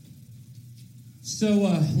So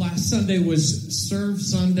last Sunday was Serve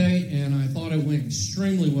Sunday, and I thought it went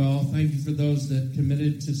extremely well. Thank you for those that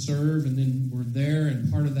committed to serve and then were there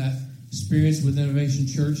and part of that experience with Innovation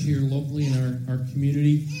Church here locally in our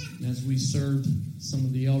community. And as we served some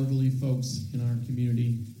of the elderly folks in our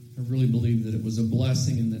community, I really believe that it was a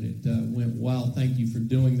blessing and that it went well. Thank you for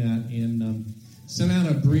doing that. And sent out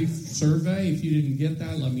a brief survey. If you didn't get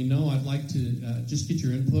that, let me know. I'd like to just get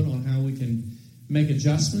your input on how we can make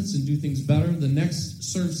adjustments and do things better. The next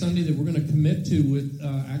Serve Sunday that we're going to commit to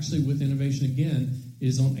with Innovation again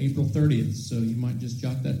is on April 30th. So you might just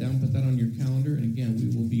jot that down, put that on your calendar, and again,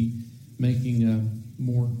 we will be making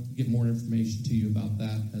get more information to you about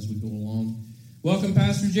that as we go along. Welcome,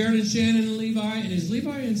 Pastor Jared and Shannon and Levi. And is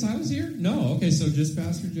Levi and Silas here? No. Okay, so just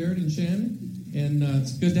Pastor Jared and Shannon. And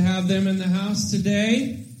it's good to have them in the house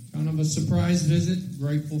today. Kind of a surprise visit.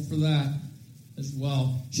 Grateful for that as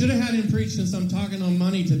well. Should have had him preach since I'm talking on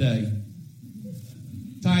money today.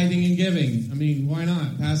 Tithing and giving. I mean, why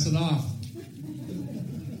not? Pass it off.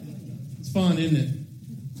 It's fun, isn't it?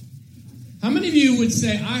 How many of you would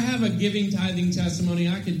say, I have a giving, tithing testimony.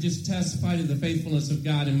 I could just testify to the faithfulness of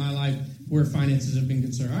God in my life where finances have been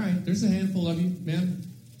concerned. All right, there's a handful of you, man.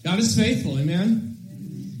 God is faithful, amen?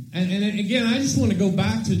 And again, I just want to go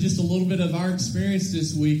back to just a little bit of our experience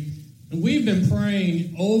this week. And we've been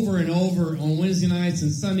praying over and over on Wednesday nights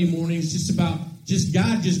and Sunday mornings just about just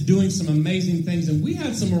God just doing some amazing things. And we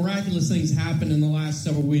had some miraculous things happen in the last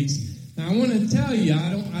several weeks. Now, I want to tell you, I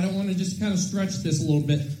don't want to just kind of stretch this a little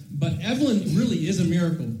bit, but Evelyn really is a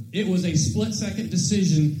miracle. It was a split-second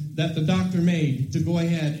decision that the doctor made to go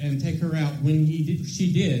ahead and take her out when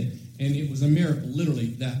she did. And it was a miracle,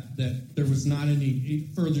 literally, that there was not any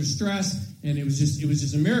further stress, and it was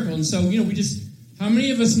just a miracle. And so, how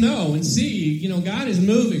many of us know and see, God is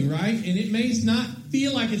moving, right? And it may not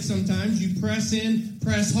feel like it sometimes. You press in,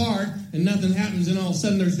 press hard, and nothing happens, and all of a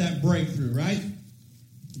sudden there's that breakthrough, right?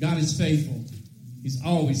 God is faithful. He's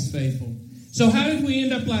always faithful. So how did we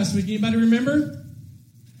end up last week? Anybody remember?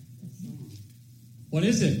 What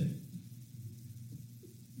is it?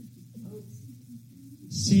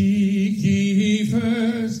 Seek ye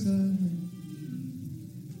first God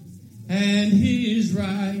and His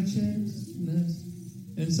righteousness.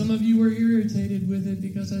 And some of you were irritated with it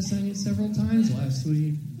because I sang it several times last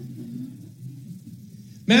week.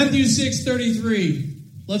 Matthew 6:33.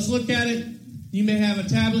 Let's look at it. You may have a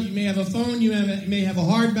tablet, you may have a phone, you may have a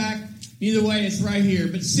hardback. Either way, it's right here.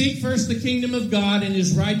 But seek first the kingdom of God and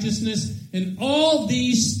His righteousness, and all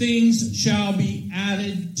these things shall be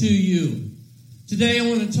added to you. Today I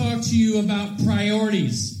want to talk to you about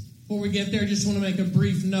priorities. Before we get there, I just want to make a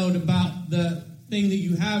brief note about the thing that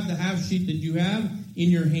you have, the half sheet that you have in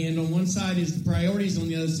your hand. On one side is the priorities, on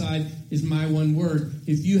the other side is my one word.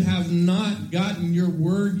 If you have not gotten your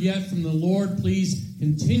word yet from the Lord, please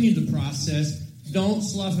continue the process. Don't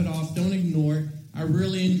slough it off. Don't ignore it. I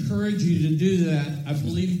really encourage you to do that. I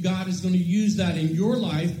believe God is going to use that in your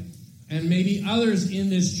life and maybe others in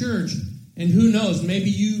this church. And who knows, maybe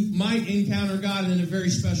you might encounter God in a very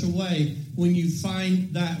special way when you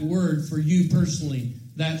find that word for you personally.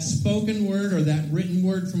 That spoken word or that written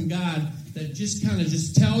word from God that just kind of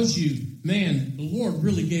just tells you, man, the Lord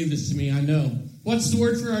really gave this to me, I know. What's the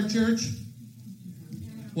word for our church?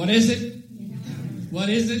 What is it? What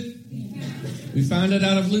is it? We found it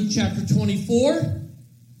out of Luke chapter 24.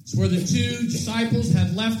 It's where the two disciples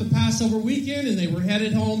had left the Passover weekend and they were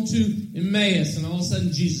headed home to Emmaus. And all of a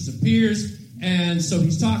sudden Jesus appears. And so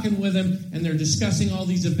he's talking with them and they're discussing all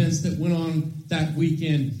these events that went on that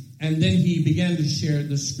weekend. And then he began to share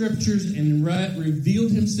the scriptures and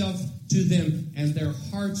revealed himself to them. And their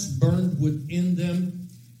hearts burned within them.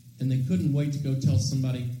 And they couldn't wait to go tell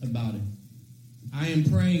somebody about it. I am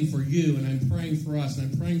praying for you and I'm praying for us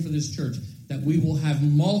and I'm praying for this church that we will have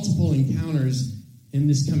multiple encounters in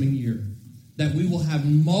this coming year. That we will have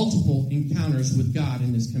multiple encounters with God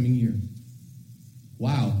in this coming year.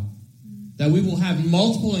 Wow. That we will have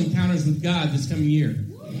multiple encounters with God this coming year.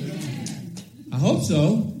 I hope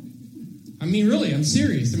so. I mean, really, I'm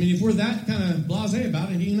serious. I mean, if we're that kind of blasé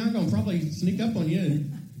about it, He's not going to probably sneak up on you.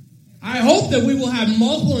 And I hope that we will have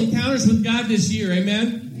multiple encounters with God this year.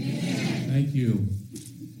 Amen? Amen. Thank you.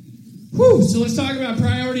 Whew, so let's talk about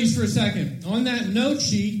priorities for a second. On that note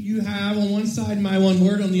sheet, you have on one side my one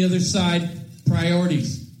word, on the other side,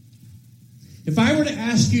 priorities. If I were to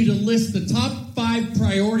ask you to list the top 5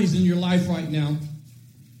 priorities in your life right now,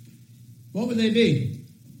 what would they be?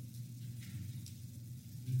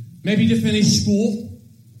 Maybe to finish school.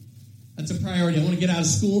 That's a priority. I want to get out of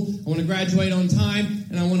school. I want to graduate on time,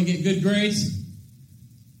 and I want to get good grades.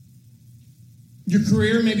 Your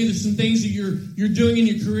career, maybe there's some things that you're doing in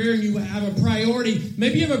your career and you have a priority.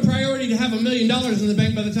 Maybe you have a priority to have $1 million in the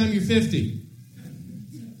bank by the time you're 50.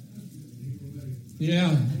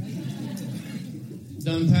 Yeah.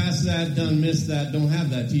 Done past that, done missed that, don't have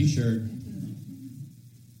that t-shirt.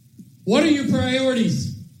 What are your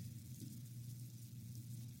priorities?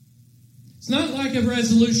 It's not like a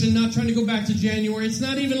resolution, not trying to go back to January. It's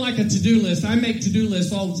not even like a to-do list. I make to-do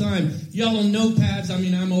lists all the time. Yellow notepads,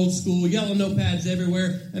 I'm old school, yellow notepads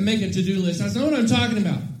everywhere, and make a to-do list. That's not what I'm talking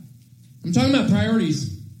about. I'm talking about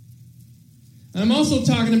priorities. And I'm also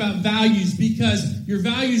talking about values, because your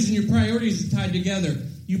values and your priorities are tied together.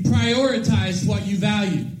 You prioritize what you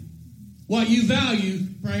value. What you value,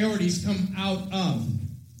 priorities come out of.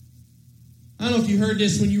 I don't know if you heard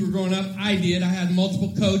this when you were growing up. I did. I had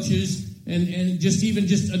multiple coaches and just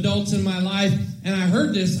adults in my life. And I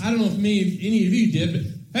heard this. I don't know if any of you did,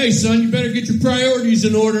 but hey, son, you better get your priorities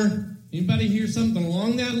in order. Anybody hear something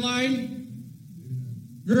along that line?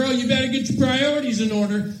 Girl, you better get your priorities in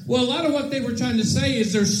order. Well, a lot of what they were trying to say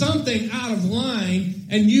is there's something out of line,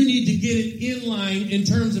 and you need to get it in line in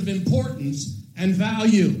terms of importance and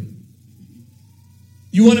value.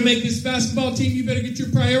 You want to make this basketball team, you better get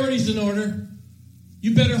your priorities in order.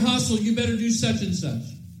 You better hustle. You better do such and such.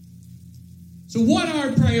 So what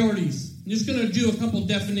are priorities? I'm just going to do a couple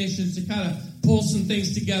definitions to kind of pull some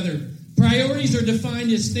things together. Priorities are defined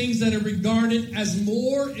as things that are regarded as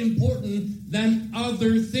more important than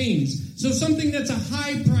other things. So something that's a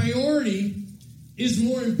high priority is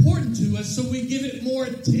more important to us, so we give it more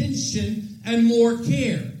attention and more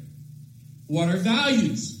care. What are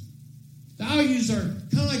values? Values are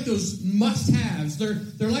kind of like those must-haves.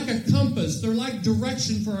 They're like a compass. They're like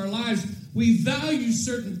direction for our lives. We value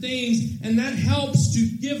certain things, and that helps to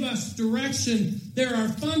give us direction. There are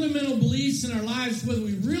fundamental beliefs in our lives, whether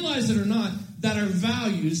we realize it or not, that are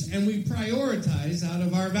values, and we prioritize out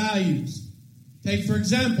of our values. Take, for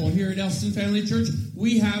example, here at Elston Family Church,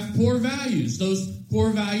 we have core values. Those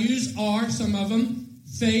core values are, some of them,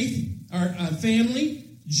 faith, our family,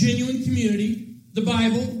 genuine community, the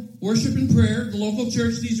Bible, worship and prayer, the local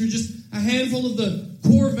church. These are just a handful of the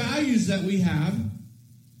core values that we have.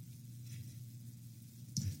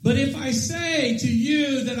 But if I say to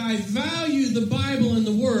you that I value the Bible and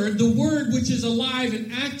the Word which is alive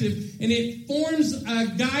and active, and it forms a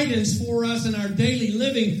guidance for us in our daily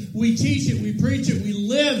living, we teach it, we preach it, we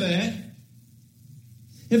live it.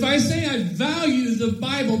 If I say I value the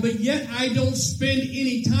Bible, but yet I don't spend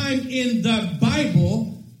any time in the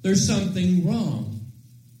Bible, there's something wrong.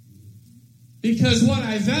 Because what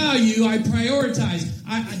I value, I prioritize.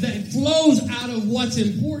 That flows out of what's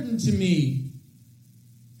important to me.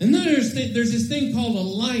 And then there's this thing called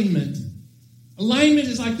alignment. Alignment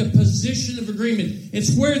is like the position of agreement.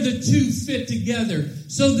 It's where the two fit together.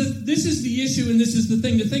 So this is the issue, and this is the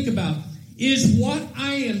thing to think about. Is what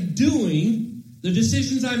I am doing, the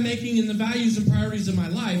decisions I'm making, and the values and priorities of my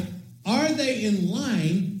life, are they in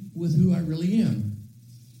line with who I really am?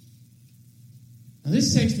 Now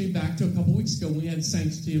this takes me back to a couple weeks ago when we had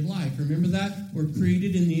Sanctity of Life. Remember that? We're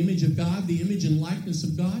created in the image of God, the image and likeness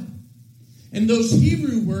of God. And those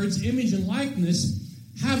Hebrew words, image and likeness,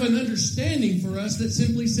 have an understanding for us that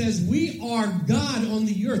simply says we are God on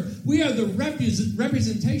the earth. We are the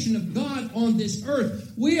representation of God on this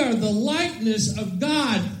earth. We are the likeness of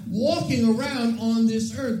God walking around on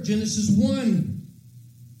this earth. Genesis 1.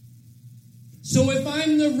 So if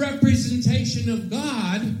I'm the representation of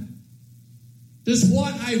God, does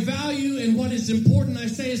what I value and what is important, I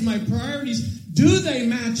say, is my priorities, do they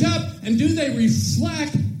match up and do they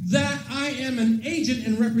reflect that I am an agent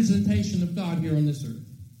and representation of God here on this earth?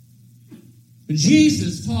 But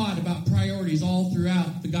Jesus taught about priorities all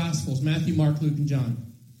throughout the Gospels, Matthew, Mark, Luke, and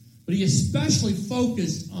John. But he especially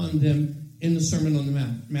focused on them in the Sermon on the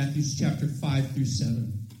Mount, Matthew chapter 5 through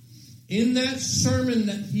 7. In that sermon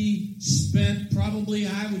that he spent, probably,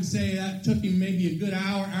 I would say that took him maybe a good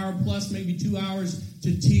hour plus, maybe 2 hours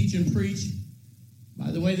to teach and preach.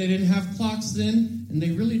 By the way, they didn't have clocks then, and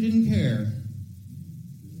they really didn't care.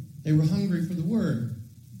 They were hungry for the Word.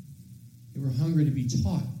 They were hungry to be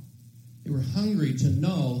taught. They were hungry to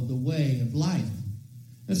know the way of life.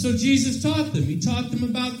 And so Jesus taught them. He taught them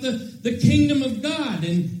about the kingdom of God.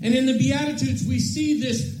 And in the Beatitudes, we see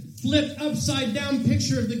this flipped upside down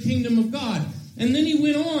picture of the kingdom of God. And then he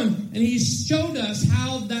went on and he showed us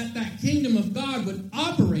how that kingdom of God would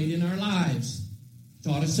operate in our lives. He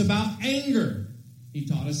taught us about anger. He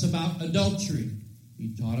taught us about adultery.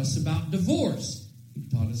 He taught us about divorce. He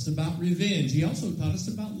taught us about revenge. He also taught us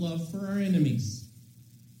about love for our enemies.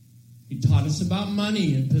 He taught us about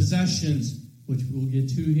money and possessions, which we'll get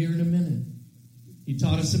to here in a minute. He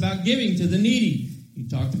taught us about giving to the needy. He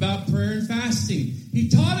talked about prayer and fasting. He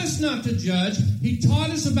taught us not to judge. He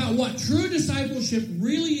taught us about what true discipleship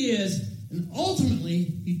really is. And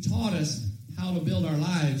ultimately, he taught us how to build our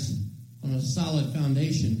lives on a solid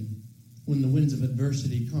foundation when the winds of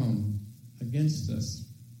adversity come against us.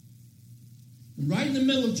 And right in the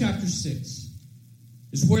middle of chapter 6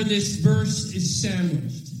 is where this verse is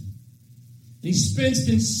sandwiched. And he spends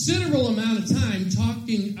considerable amount of time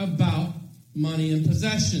talking about money and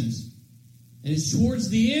possessions. And it's towards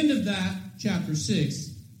the end of that, chapter 6,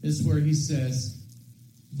 is where he says,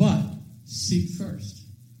 but seek first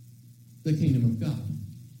the kingdom of God.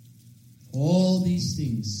 All these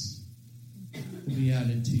things will be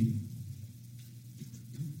added to you.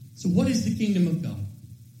 So what is the kingdom of God?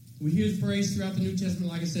 We hear the phrase throughout the New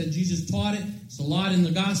Testament. Like I said, Jesus taught it. It's a lot in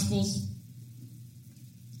the Gospels.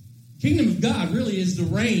 Kingdom of God really is the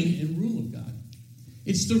reign and rule of God.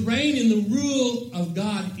 It's the reign and the rule of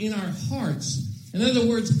God in our hearts. In other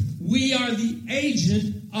words, we are the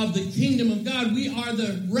agent of the kingdom of God. We are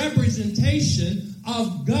the representation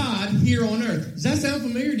of God here on earth. Does that sound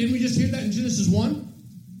familiar? Didn't we just hear that in Genesis 1?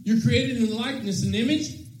 You're created in the likeness and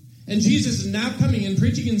image. And Jesus is now coming and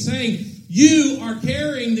preaching and saying, you are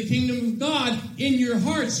carrying the kingdom of God in your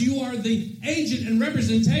hearts. You are the agent and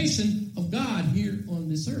representation of God here on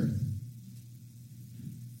this earth.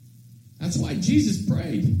 That's why Jesus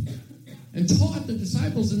prayed and taught the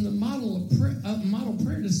disciples in the model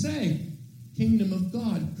prayer to say, kingdom of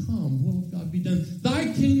God come, will of God be done.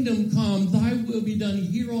 Thy kingdom come, thy will be done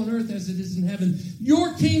here on earth as it is in heaven.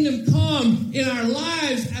 Your kingdom come in our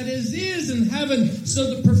lives as it is in heaven.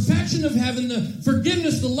 So the perfection of heaven, the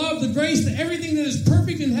forgiveness, the love, the grace, everything that is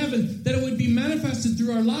perfect in heaven, that it would be manifested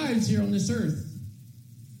through our lives here on this earth.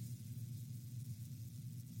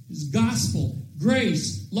 His gospel,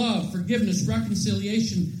 grace, love, forgiveness,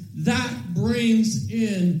 reconciliation, that brings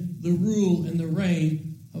in the rule and the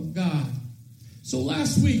reign of God. So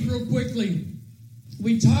last week, real quickly,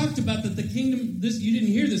 we talked about that the kingdom, you didn't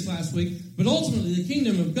hear this last week, but ultimately the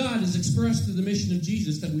kingdom of God is expressed through the mission of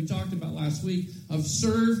Jesus that we talked about last week of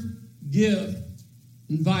serve, give,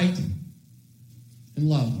 invite, and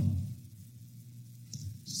love.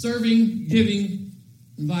 Serving, giving,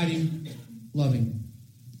 inviting, loving.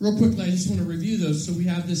 Real quickly, I just want to review those so we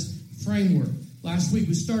have this framework. Last week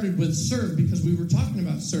we started with serve because we were talking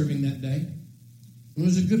about serving that day. It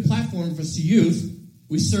was a good platform for us to use.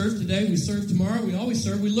 We serve today, we serve tomorrow, we always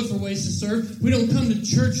serve. We look for ways to serve. We don't come to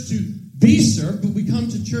church to be served, but we come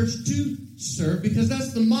to church to serve because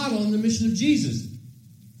that's the model and the mission of Jesus.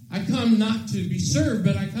 I come not to be served,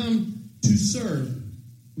 but I come to serve.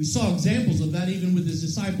 We saw examples of that even with his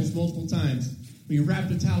disciples multiple times. When he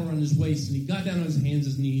wrapped a towel around his waist and he got down on his hands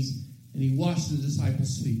and knees and he washed the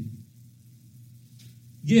disciples' feet.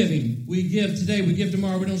 Giving. We give today, we give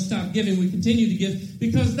tomorrow, we don't stop giving, we continue to give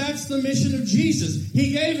because that's the mission of Jesus.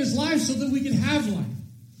 He gave his life so that we could have life.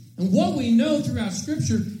 And what we know throughout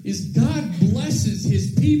Scripture is God blesses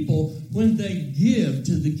his people when they give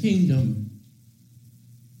to the kingdom.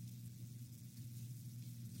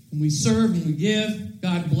 When we serve and we give,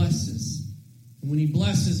 God blesses. And when he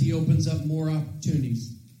blesses, he opens up more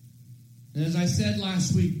opportunities. And as I said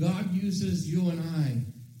last week, God uses you and I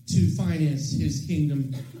to finance his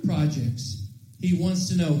kingdom projects. He wants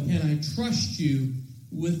to know, can I trust you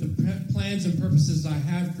with the plans and purposes I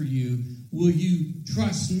have for you? Will you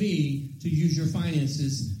trust me to use your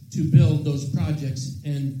finances to build those projects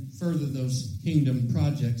and further those kingdom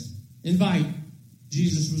projects? Invite.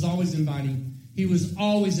 Jesus was always inviting. He was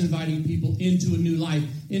always inviting people into a new life,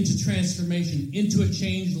 into transformation, into a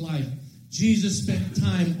changed life. Jesus spent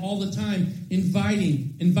time, all the time,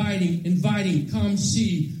 inviting. Come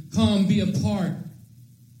see, come be a part.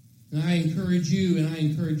 And I encourage you and I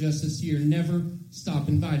encourage us this year, never stop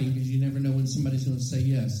inviting because you never know when somebody's going to say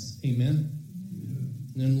yes. Amen?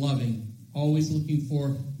 And then loving, always looking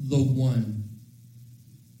for the one.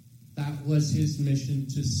 That was his mission,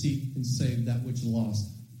 to seek and save that which is lost.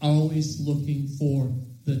 Always looking for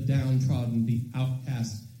the downtrodden, the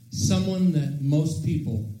outcast. Someone that most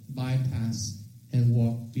people bypass and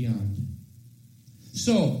walk beyond.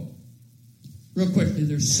 So, real quickly,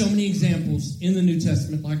 there's so many examples in the New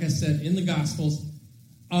Testament, like I said, in the Gospels,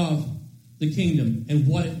 of the kingdom and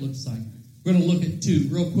what it looks like. We're going to look at two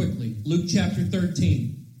real quickly. Luke chapter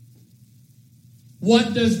 13.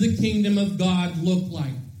 What does the kingdom of God look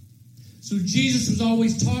like? So Jesus was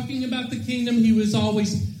always talking about the kingdom. He was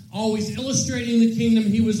always illustrating the kingdom.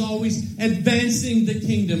 He was always advancing the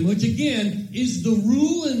kingdom, which again is the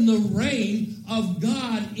rule and the reign of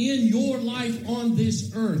God in your life on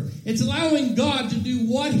this earth. It's allowing God to do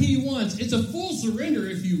what he wants. It's a full surrender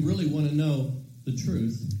if you really want to know the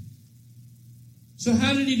truth. So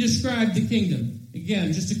how did he describe the kingdom?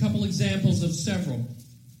 Again, just a couple examples of several.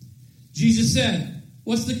 Jesus said,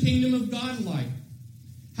 what's the kingdom of God like?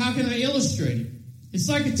 How can I illustrate it? It's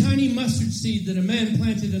like a tiny mustard seed that a man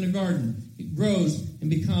planted in a garden. It grows and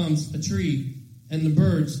becomes a tree, and the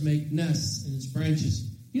birds make nests in its branches.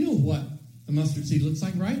 You know what a mustard seed looks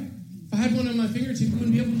like, right? If I had one on my fingertip, you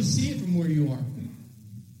wouldn't be able to see it from where you are.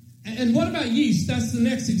 And what about yeast? That's the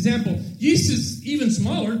next example. Yeast is even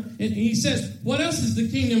smaller. And he says, what else is the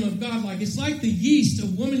kingdom of God like? It's like the yeast a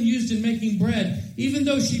woman used in making bread. Even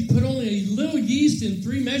though she put only a little yeast in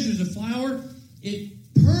 3 measures of flour, it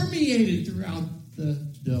permeated throughout the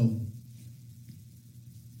dough.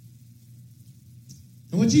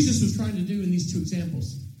 And what Jesus was trying to do in these 2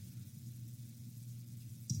 examples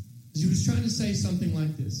is he was trying to say something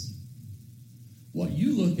like this. What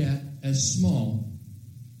you look at as small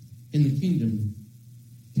in the kingdom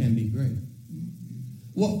can be great.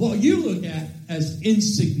 What you look at as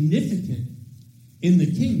insignificant in the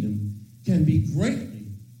kingdom can be greatly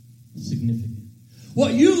significant.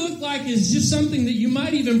 What you look like is just something that you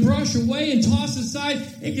might even brush away and toss aside.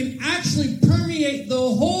 It can actually permeate the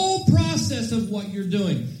whole process of what you're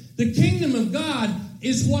doing. The kingdom of God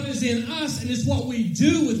is what is in us, and it's what we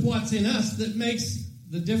do with what's in us that makes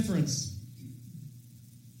the difference.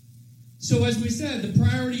 So as we said, the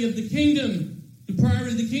priority of the kingdom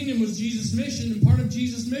was Jesus' mission, and part of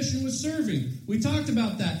Jesus' mission was serving. We talked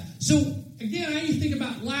about that. So again, I think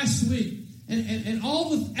about last week and all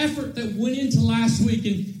the effort that went into last week.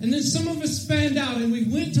 And then some of us fanned out and we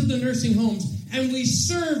went to the nursing homes and we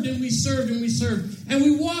served and we served and we served. And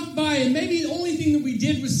we walked by and maybe the only thing that we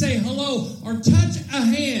did was say hello or touch a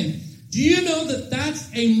hand. Do you know that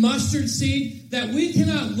that's a mustard seed? That we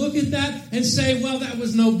cannot look at that and say, well, that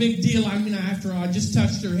was no big deal. I mean, after all, I just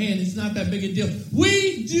touched her hand. It's not that big a deal.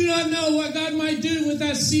 We do not know what God might do with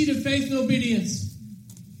that seed of faith and obedience.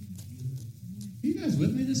 Are you guys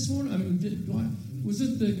with me this morning? I mean, was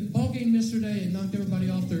it the ball game yesterday and knocked everybody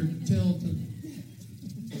off their tail?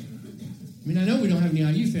 I mean, I know we don't have any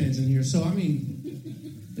IU fans in here, so I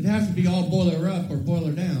mean, it'd have to be all boiler up or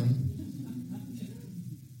boiler down.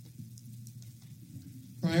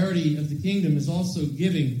 Priority of the kingdom is also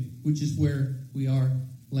giving, which is where we are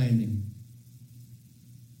landing.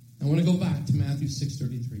 I want to go back to Matthew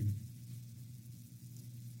 6:33.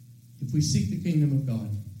 If we seek the kingdom of God,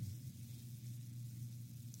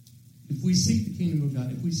 if we seek the kingdom of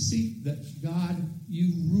God, if we seek that God,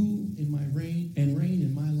 you rule in my reign and reign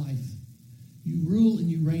in my life. You rule and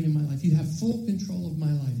you reign in my life. You have full control of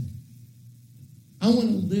my life. I want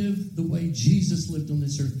to live the way Jesus lived on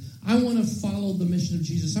this earth. I want to follow the mission of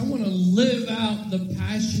Jesus. I want to live out the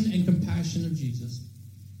passion and compassion of Jesus.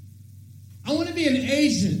 I want to be an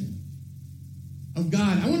agent of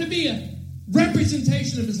God. I want to be a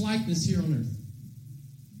representation of his likeness here on earth.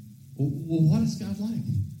 Well, what is God like?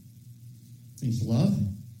 He's love.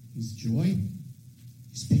 He's joy.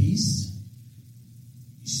 He's peace.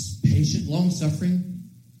 He's patient, long-suffering.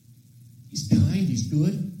 He's kind. He's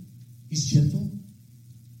good. He's gentle.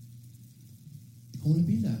 I want to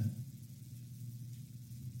be that.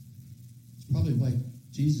 It's probably why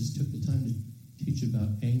Jesus took the time to teach about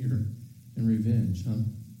anger and revenge, huh?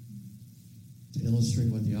 To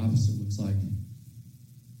illustrate what the opposite looks like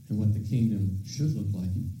and what the kingdom should look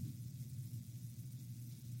like.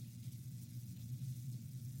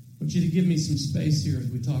 I want you to give me some space here as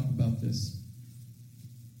we talk about this.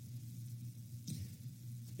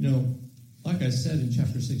 You know, like I said in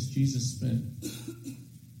chapter 6, Jesus spent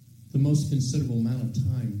the most considerable amount of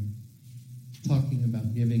time talking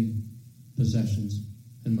about giving possessions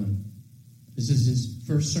and money. This is his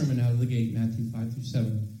first sermon out of the gate, Matthew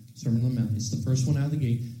 5-7, Sermon on the Mount. It's the first one out of the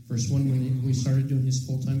gate, first one when we started doing his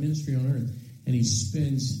full-time ministry on earth. And he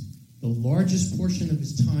spends the largest portion of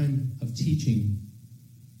his time of teaching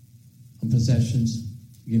on possessions,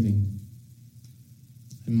 giving,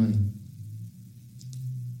 and money.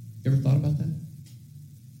 You ever thought about that?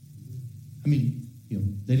 I mean, you know,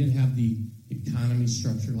 they didn't have the economy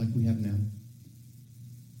structure like we have now.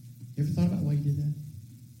 You ever thought about why he did that?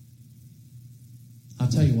 I'll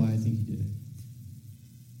tell you why I think he did it.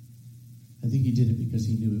 I think he did it because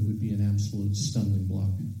he knew it would be an absolute stumbling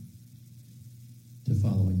block to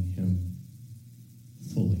following him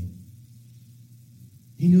fully.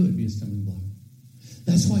 He knew it would be a stumbling block.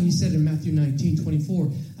 That's why he said in Matthew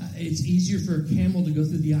 19:24, it's easier for a camel to go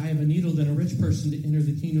through the eye of a needle than a rich person to enter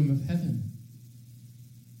the kingdom of heaven.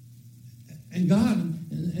 And God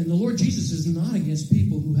and the Lord Jesus is not against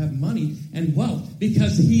people who have money and wealth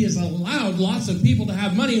because he has allowed lots of people to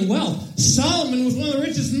have money and wealth. Solomon was one of the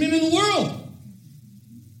richest men in the world.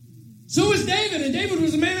 So is David, and David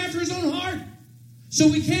was a man after his own heart. So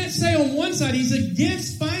we can't say on one side he's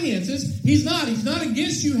against finances. He's not. He's not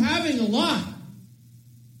against you having a lot.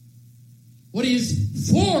 What he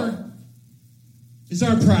is for is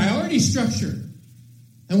our priority structure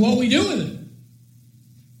and what we do with it.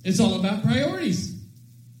 It's all about priorities.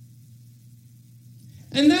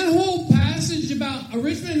 And that whole passage about a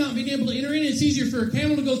rich man not being able to enter in, it's easier for a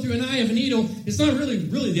camel to go through an eye of a needle. It's not really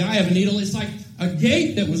the eye of a needle. It's like a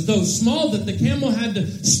gate that was so small that the camel had to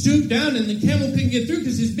stoop down, and the camel couldn't get through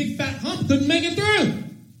because his big fat hump couldn't make it through.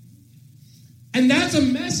 And that's a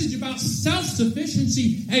message about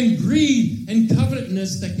self-sufficiency and greed and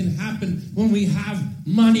covetousness that can happen when we have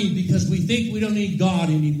money because we think we don't need God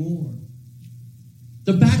anymore.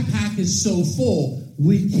 The backpack is so full,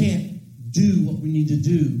 we can't do what we need to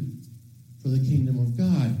do for the kingdom of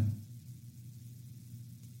God.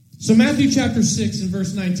 So Matthew chapter 6 and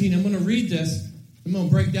verse 19, I'm going to read this. I'm going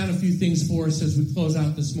to break down a few things for us as we close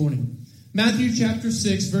out this morning. Matthew chapter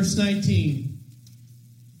 6, verse 19.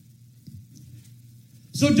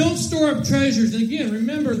 So don't store up treasures. And again,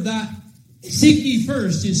 remember that seek ye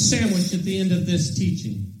first is sandwiched at the end of this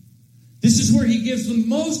teaching. This is where he gives the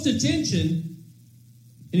most attention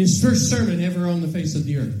in his first sermon ever on the face of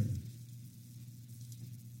the earth.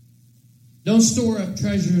 Don't store up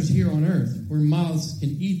treasures here on earth where moths can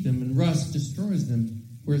eat them and rust destroys them,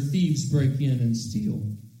 where thieves break in and steal.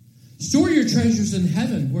 Store your treasures in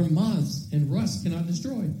heaven where moths and rust cannot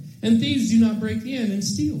destroy, and thieves do not break in and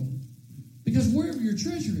steal. Because wherever your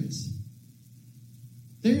treasure is,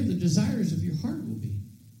 there the desires of your heart will be.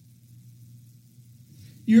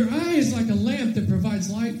 Your eye is like a lamp that provides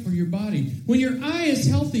light for your body. When your eye is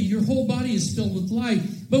healthy, your whole body is filled with light.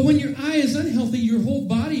 But when your eye is unhealthy, your whole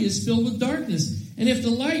body is filled with darkness. And if the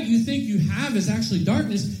light you think you have is actually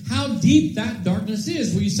darkness, how deep that darkness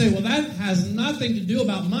is. Well, you say, well, that has nothing to do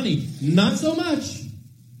about money. Not so much.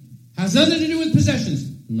 Has nothing to do with possessions.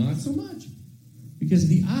 Not so much. Because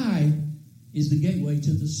the eye is the gateway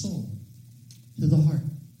to the soul, to the heart.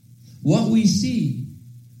 What we see,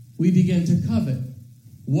 we begin to covet.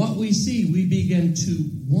 What we see, we begin to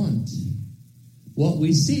want. What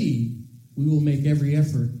we see, we will make every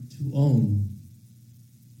effort to own.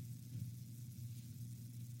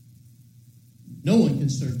 No one can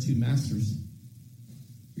serve two masters.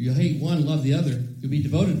 You'll hate one, love the other. You'll be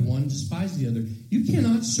devoted to one, despise the other. You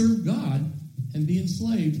cannot serve God and be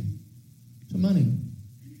enslaved to money.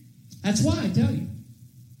 That's why I tell you,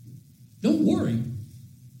 don't worry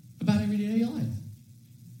about everyday life.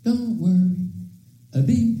 Don't worry,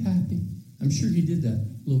 be happy. I'm sure he did that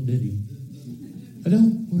little ditty.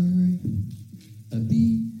 Don't worry,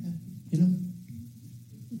 be happy. You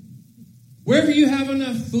know, wherever you have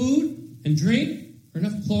enough food and drink or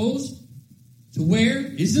enough clothes to wear,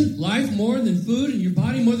 isn't life more than food and your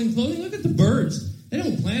body more than clothing? Look at the birds. They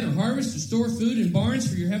don't plant or harvest or store food in barns,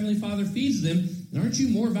 for your heavenly Father feeds them. And aren't you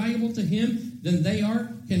more valuable to him than they are?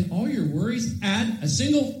 Can all your worries add a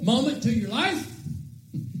single moment to your life?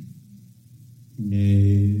 No.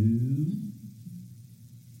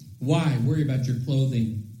 Why worry about your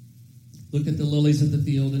clothing? Look at the lilies of the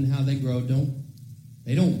field and how they grow.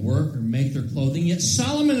 They don't work or make their clothing. Yet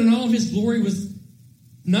Solomon in all of his glory was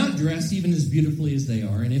not dressed even as beautifully as they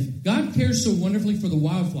are. And if God cares so wonderfully for the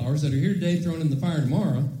wildflowers that are here today, thrown in the fire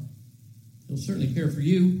tomorrow, he'll certainly care for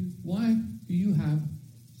you. Why do you have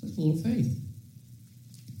such little faith?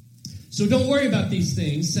 So don't worry about these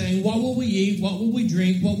things, saying, what will we eat? What will we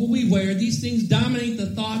drink? What will we wear? These things dominate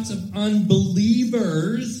the thoughts of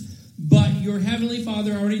unbelievers, but your heavenly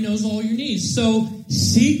Father already knows all your needs. So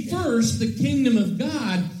seek first the kingdom of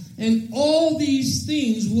God, and all these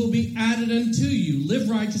things will be added unto you. Live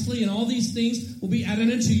righteously, and all these things will be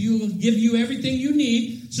added unto you. It will give you everything you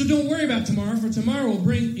need. So don't worry about tomorrow, for tomorrow will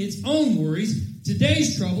bring its own worries.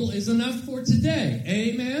 Today's trouble is enough for today.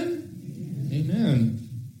 Amen? Amen.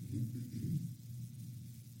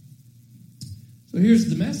 So here's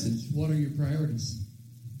the message. What are your priorities?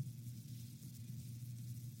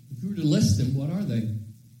 If you were to list them, what are they?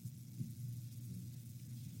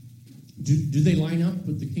 Do they line up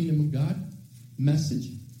with the kingdom of God message?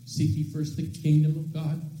 Seek ye first the kingdom of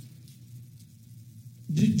God.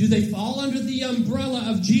 Do they fall under the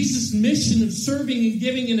umbrella of Jesus' mission of serving and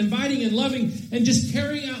giving and inviting and loving and just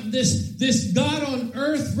carrying out this God on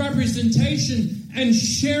earth representation and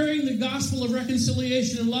sharing the gospel of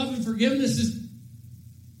reconciliation and love and forgiveness?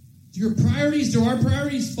 Do our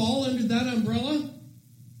priorities fall under that umbrella?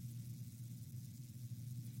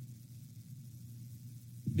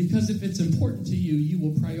 Because if it's important to you, you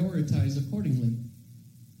will prioritize accordingly.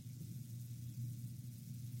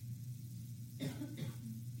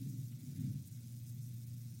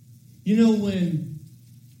 You know, when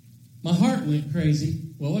my heart went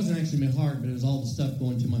crazy, well, it wasn't actually my heart, but it was all the stuff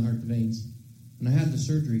going to my heart, the veins. When I had the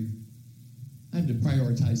surgery, I had to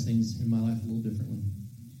prioritize things in my life a little differently.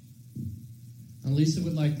 And Lisa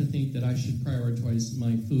would like to think that I should prioritize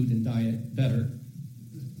my food and diet better,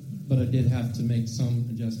 but I did have to make some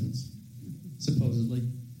adjustments, supposedly.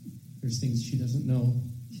 There's things she doesn't know.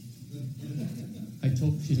 I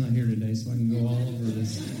told her she's not here today, so I can go all over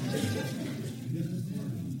this.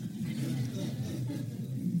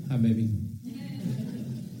 Hi, baby.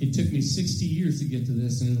 It took me 60 years to get to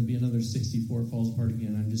this, and it'll be another 64 falls apart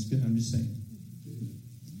again. I'm just saying.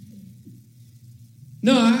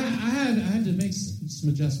 No, I had to make some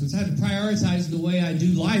adjustments. I had to prioritize the way I do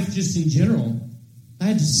life just in general. I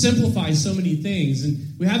had to simplify so many things.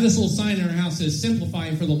 And we have this little sign in our house that says simplify.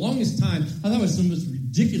 And for the longest time, I thought it was the most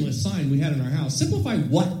ridiculous sign we had in our house. Simplify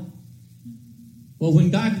what? Well,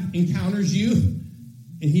 when God encounters you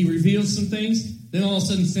and he reveals some things, then all of a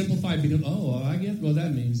sudden simplify becomes, oh, I get what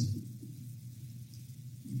that means.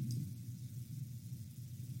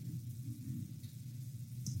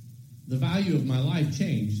 The value of my life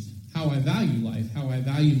changed. How I value life, how I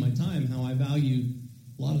value my time, how I value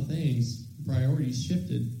a lot of things. Priorities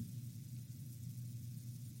shifted.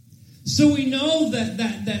 So we know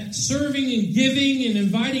that serving and giving and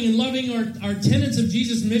inviting and loving are tenets of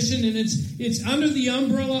Jesus' mission, and it's under the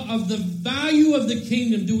umbrella of the value of the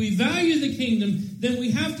kingdom. Do we value the kingdom? Then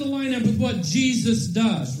we have to line up with what Jesus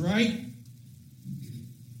does, right?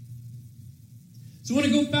 So I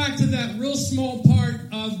want to go back to that real small part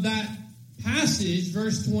of that passage,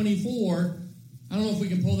 verse 24. I don't know if we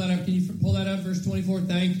can pull that up. Can you pull that up, verse 24?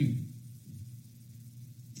 Thank you.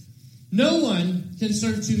 No one can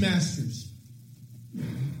serve two masters.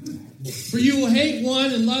 For you will hate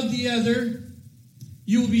one and love the other.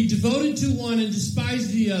 You will be devoted to one and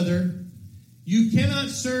despise the other. You cannot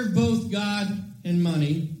serve both God and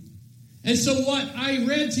money. And so what I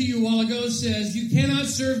read to you a while ago says you cannot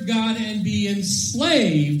serve God and be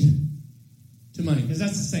enslaved to money, because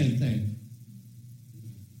that's the same thing.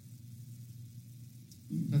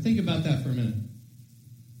 Now think about that for a minute.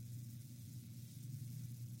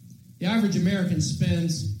 The average American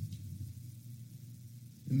spends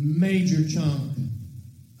a major chunk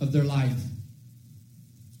of their life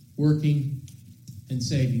working and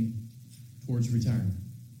saving towards retirement.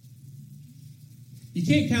 You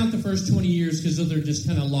can't count the first 20 years because they're just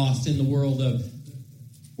kind of lost in the world of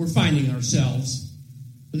we're finding ourselves.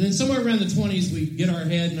 But then somewhere around the 20s, we get our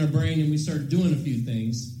head and our brain and we start doing a few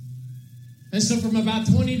things. And so from about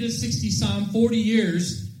 20 to 60-some, 40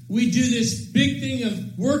 years, we do this big thing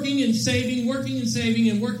of working and saving, working and saving,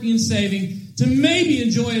 and working and saving to maybe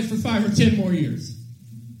enjoy it for 5 or 10 more years.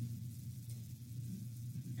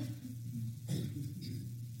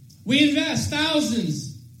 We invest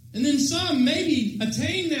thousands, and then some maybe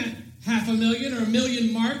attain that $500,000 or $1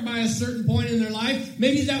 million mark by a certain point in their life.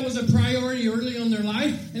 Maybe that was a priority early on in their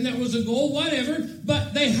life, and that was a goal, whatever.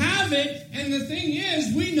 But they have it, and the thing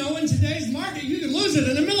is, we know in today's market you can lose it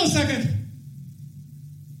in a millisecond.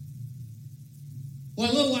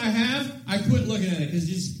 What little I have, I quit looking at it because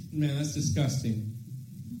man, that's disgusting.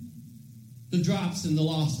 The drops and the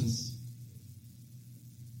losses.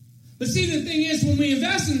 But see, the thing is, when we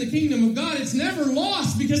invest in the kingdom of God, it's never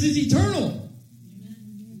lost because it's eternal.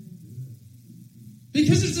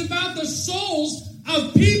 Because it's about the souls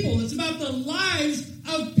of people. It's about the lives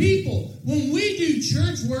of people. When we do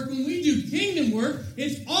church work, when we do kingdom work,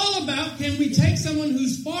 it's all about, can we take someone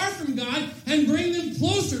who's far from God and bring them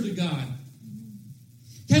closer to God?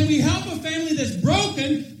 Can we help a family that's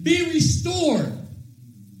broken be restored?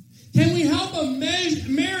 Can we help a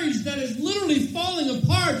marriage that is literally falling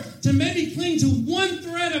apart to maybe cling to one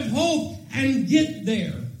thread of hope and get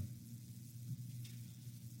there?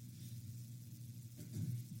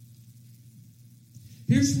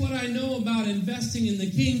 Here's what I know about investing in the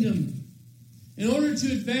kingdom. In order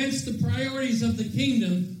to advance the priorities of the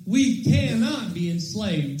kingdom, we cannot be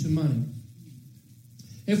enslaved to money.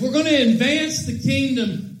 If we're going to advance the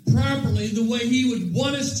kingdom properly the way he would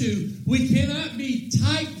want us to, we cannot be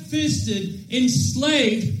tight-fisted,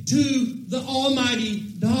 enslaved to the almighty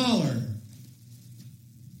dollar.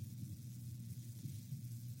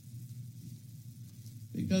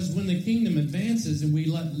 Because when the kingdom advances and we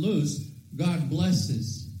let loose, God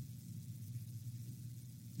blesses.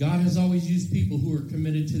 God has always used people who are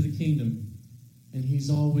committed to the kingdom, and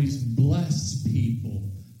he's always blessed people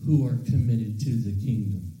who are committed to the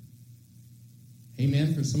kingdom.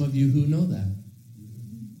 Amen, for some of you who know that.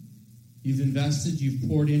 You've invested, you've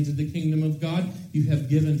poured into the kingdom of God, you have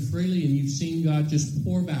given freely, and you've seen God just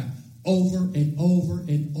pour back over and over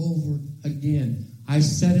and over again. I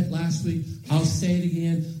said it last week. I'll say it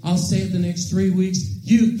again. I'll say it the next 3 weeks.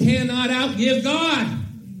 You cannot outgive God.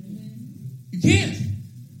 You can't.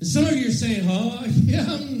 And some of you are saying, oh,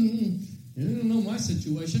 yeah, you don't know my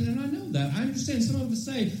situation, and I know that. I understand. Some of us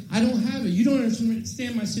say, I don't have it. You don't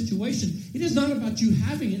understand my situation. It is not about you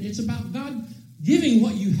having it. It's about God giving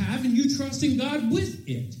what you have and you trusting God with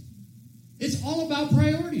it. It's all about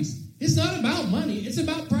priorities. It's not about money. It's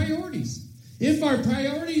about priorities. If our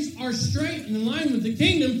priorities are straight and in line with the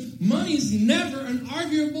kingdom, money's never an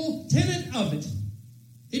arguable tenet of it.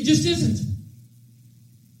 It just isn't.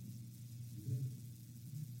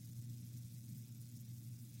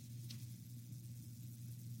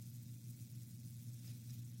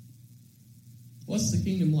 What's the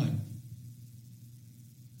kingdom like?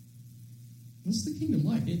 What's the kingdom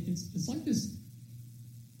like? It's like this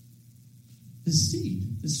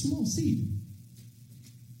seed, this small seed.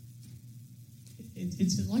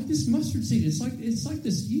 It's like this mustard seed. It's like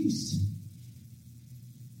this yeast.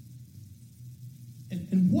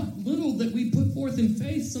 And what little that we put forth in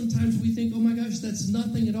faith, sometimes we think, oh my gosh, that's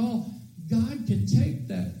nothing at all. God can take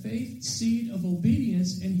that faith seed of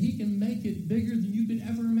obedience and he can make it bigger than you could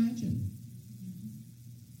ever imagine.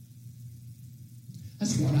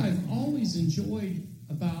 That's what I've always enjoyed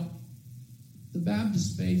about the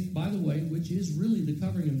Baptist faith, by the way, which is really the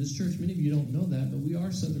covering of this church. Many of you don't know that, but we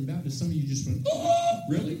are Southern Baptist. Some of you just went, oh,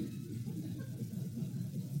 really?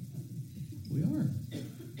 We are.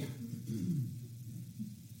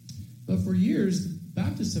 But for years,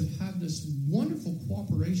 Baptists have had this wonderful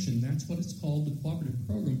cooperation. That's what it's called, the cooperative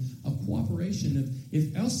program, a cooperation of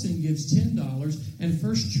if Elston gives $10 and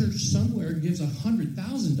First Church somewhere gives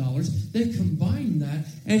 $100,000, they combine that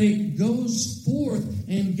and it goes forth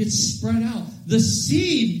and gets spread out. The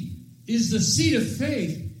seed is the seed of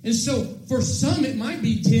faith. And so for some it might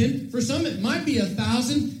be 10, for some it might be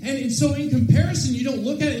 1,000. And so in comparison, you don't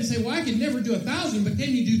look at it and say, well, I could never do 1,000, but can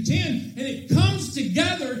you do 10? And it comes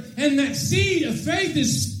together, and that seed of faith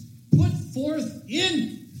is put forth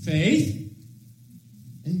in faith,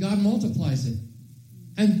 and God multiplies it.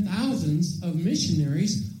 And thousands of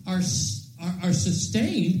missionaries are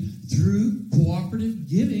sustained through cooperative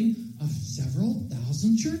giving of several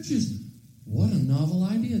thousand churches. What a novel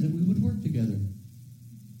idea that we would work together.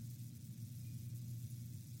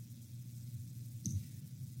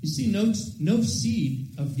 You see, no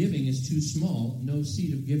seed of giving is too small. No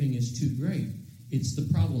seed of giving is too great. It's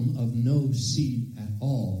the problem of no seed at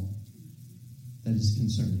all that is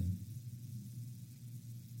concerning.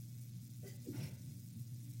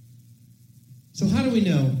 So how do we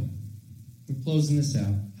know? We're closing this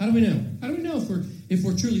out. How do we know? How do we know if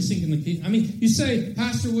we're truly seeking the kingdom? I mean, you say,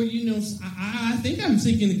 Pastor, well, you know, I think I'm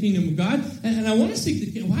seeking the kingdom of God, and I want to seek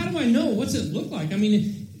the kingdom. How do I know? What's it look like? I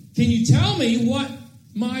mean, can you tell me what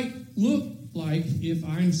might look like if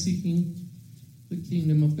I'm seeking the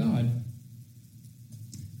kingdom of God?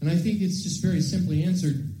 And I think it's just very simply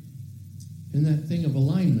answered in that thing of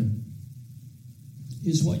alignment.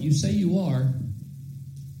 Is what you say you are,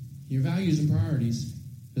 your values and priorities,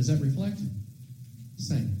 does that reflect?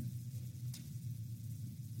 Same.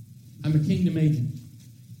 I'm a kingdom agent.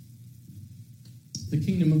 The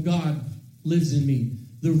kingdom of God lives in me.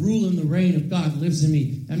 The rule and the reign of God lives in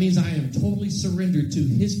me. That means I am totally surrendered to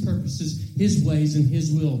his purposes, his ways, and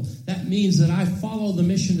his will. That means that I follow the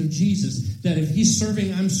mission of Jesus. That if he's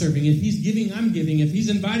serving, I'm serving. If he's giving, I'm giving. If he's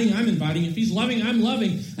inviting, I'm inviting. If he's loving, I'm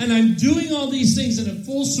loving. And I'm doing all these things in a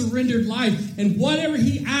full surrendered life. And whatever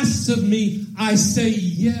he asks of me, I say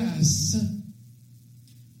yes.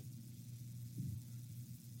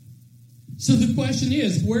 So the question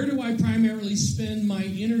is, where do I primarily spend my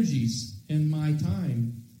energies and my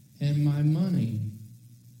time and my money?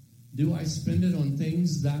 Do I spend it on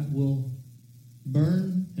things that will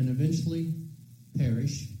burn and eventually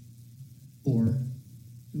perish? Or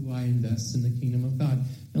do I invest in the kingdom of God?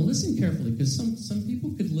 Now listen carefully, because some people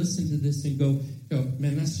could listen to this and go,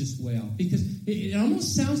 man, that's just way off. Because it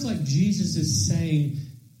almost sounds like Jesus is saying,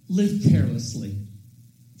 live carelessly.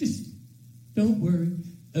 Just don't worry.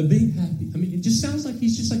 Be happy. I mean, it just sounds like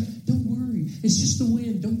he's just like, don't worry. It's just the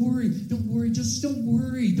wind. Don't worry. Don't worry. Just don't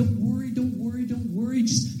worry. Don't worry. Don't worry. Don't worry.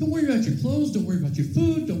 Just don't worry about your clothes. Don't worry about your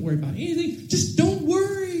food. Don't worry about anything. Just don't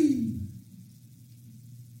worry.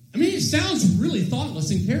 I mean, it sounds really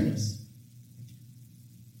thoughtless and careless.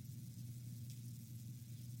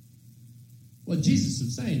 What Jesus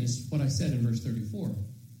is saying is what I said in verse 34.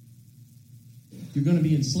 You're going to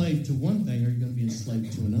be enslaved to one thing, or you're going to be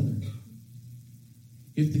enslaved to another.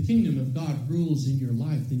 If the kingdom of God rules in your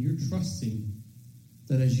life, then you're trusting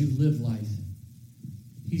that as you live life,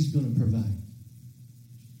 he's going to provide.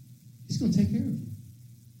 He's going to take care of you.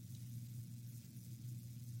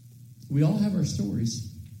 We all have our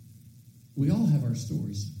stories. We all have our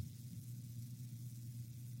stories.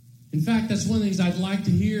 In fact, that's one of the things I'd like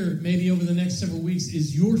to hear maybe over the next several weeks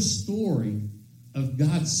is your story of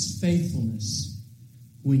God's faithfulness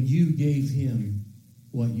when you gave him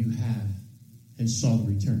what you have and saw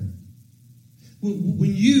the return.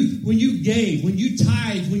 When you gave, when you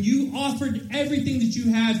tithed, when you offered everything that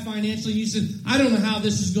you had financially, you said, I don't know how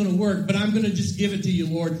this is going to work, but I'm going to just give it to you,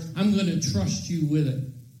 Lord. I'm going to trust you with it.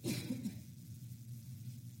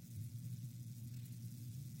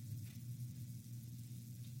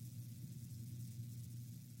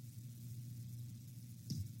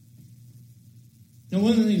 Now,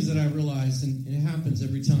 one of the things that I realized, and it happens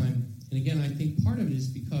every time, and again, I think part of it is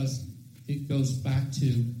because it goes back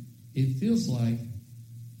to, it feels like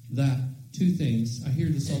that two things. I hear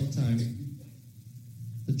this all the time.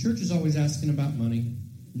 The church is always asking about money.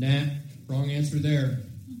 Nah, wrong answer there.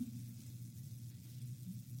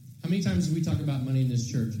 How many times do we talk about money in this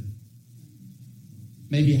church?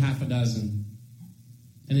 Maybe half a dozen.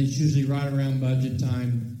 And it's usually right around budget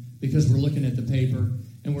time because we're looking at the paper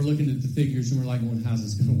and we're looking at the figures and we're like, well, how's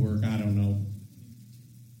this going to work? I don't know.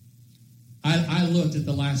 I looked at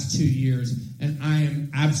the last 2 years, and I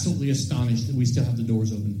am absolutely astonished that we still have the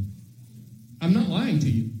doors open. I'm not lying to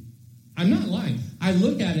you. I'm not lying. I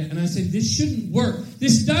look at it, and I say, this shouldn't work.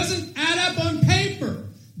 This doesn't add up on paper.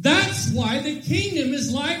 That's why the kingdom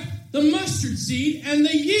is like the mustard seed and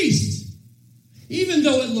the yeast. Even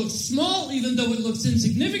though it looks small, even though it looks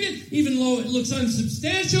insignificant, even though it looks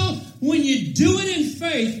unsubstantial, when you do it in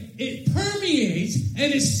faith, it permeates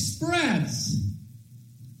and it spreads.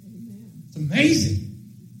 It's amazing.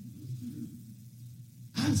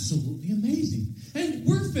 Absolutely amazing. And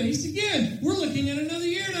we're faced again. We're looking at another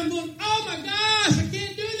year and I'm going, oh my gosh, I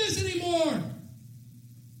can't do this anymore.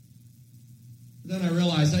 Then I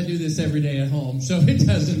realized I do this every day at home, so it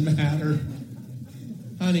doesn't matter.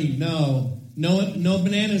 Honey, no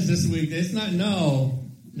bananas this week. It's not, no,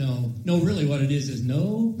 really what it is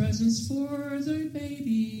no presents for the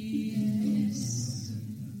babies.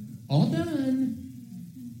 All done.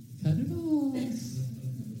 Cut it off.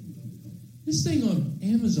 This thing on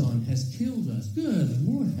Amazon has killed us. Good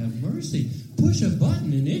Lord, have mercy. Push a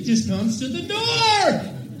button and it just comes to the door.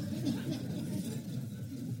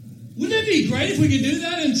 Wouldn't it be great if we could do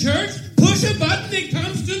that in church? Push a button, it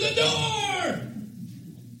comes to the door.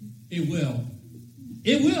 It will.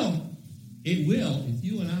 It will. It will if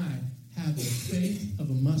you and I have the faith of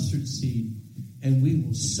a mustard seed and we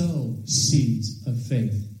will sow seeds of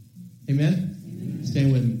faith. Amen? Amen.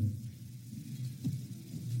 Stand with me.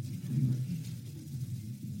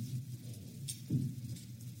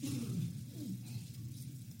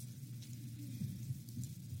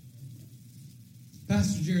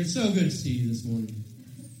 Pastor Jared, so good to see you this morning.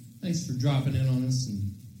 Thanks for dropping in on us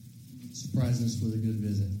and surprising us with a good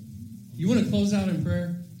visit. You want to close out in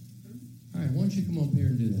prayer? All right, why don't you come up here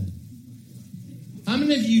and do that? How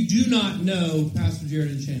many of you do not know Pastor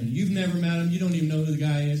Jared and Shannon? You've never met him. You don't even know who the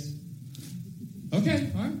guy is. Okay,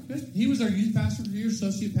 all right, good. He was our youth pastor for years,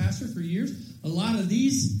 associate pastor for years. A lot of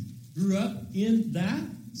these grew up in that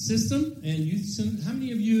system and youth. How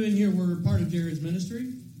many of you in here were part of Jared's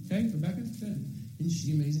ministry? Okay, Rebecca, good. Isn't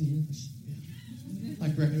she amazing? Yeah.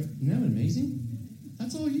 Like, isn't that amazing?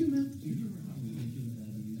 That's all you, man.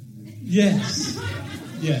 Yes.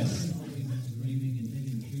 Yes.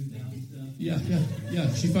 Yeah.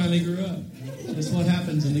 She finally grew up. That's what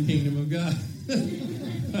happens in the kingdom of God.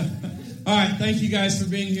 All right. Thank you guys for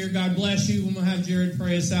being here. God bless you. We're going to have Jared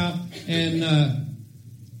pray us out. And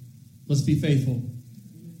let's be faithful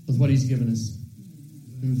with what he's given us.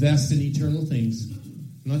 Invest in eternal things.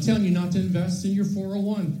 I'm not telling you not to invest in your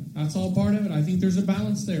 401. That's all part of it. I think there's a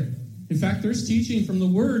balance there. In fact, there's teaching from the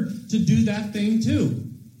Word to do that thing too.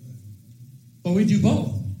 But we do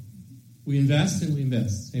both. We invest and we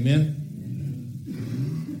invest. Amen?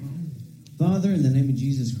 Father, in the name of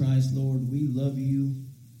Jesus Christ, Lord, we love you.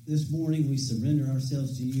 This morning we surrender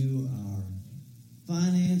ourselves to you, our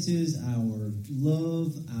finances, our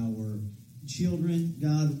love, our children,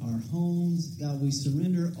 God, our homes. God, we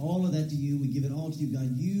surrender all of that to you. We give it all to you,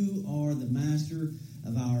 God. You are the master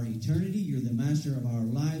of our eternity. You're the master of our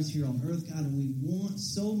lives here on earth, God, and we want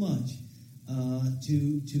so much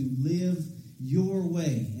to live your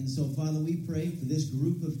way. And so, Father, we pray for this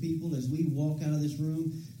group of people as we walk out of this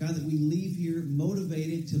room, God, that we leave here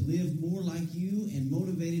motivated to live more like you and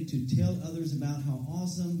motivated to tell others about how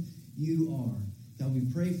awesome you are. God, we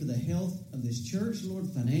pray for the health of this church, Lord,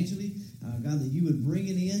 financially. God, that you would bring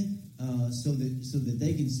it in so that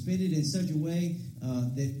they can spend it in such a way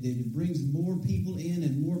that it brings more people in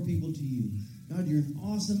and more people to you. God, you're an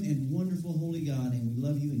awesome and wonderful holy God, and we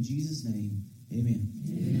love you in Jesus' name. Amen.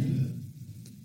 Amen.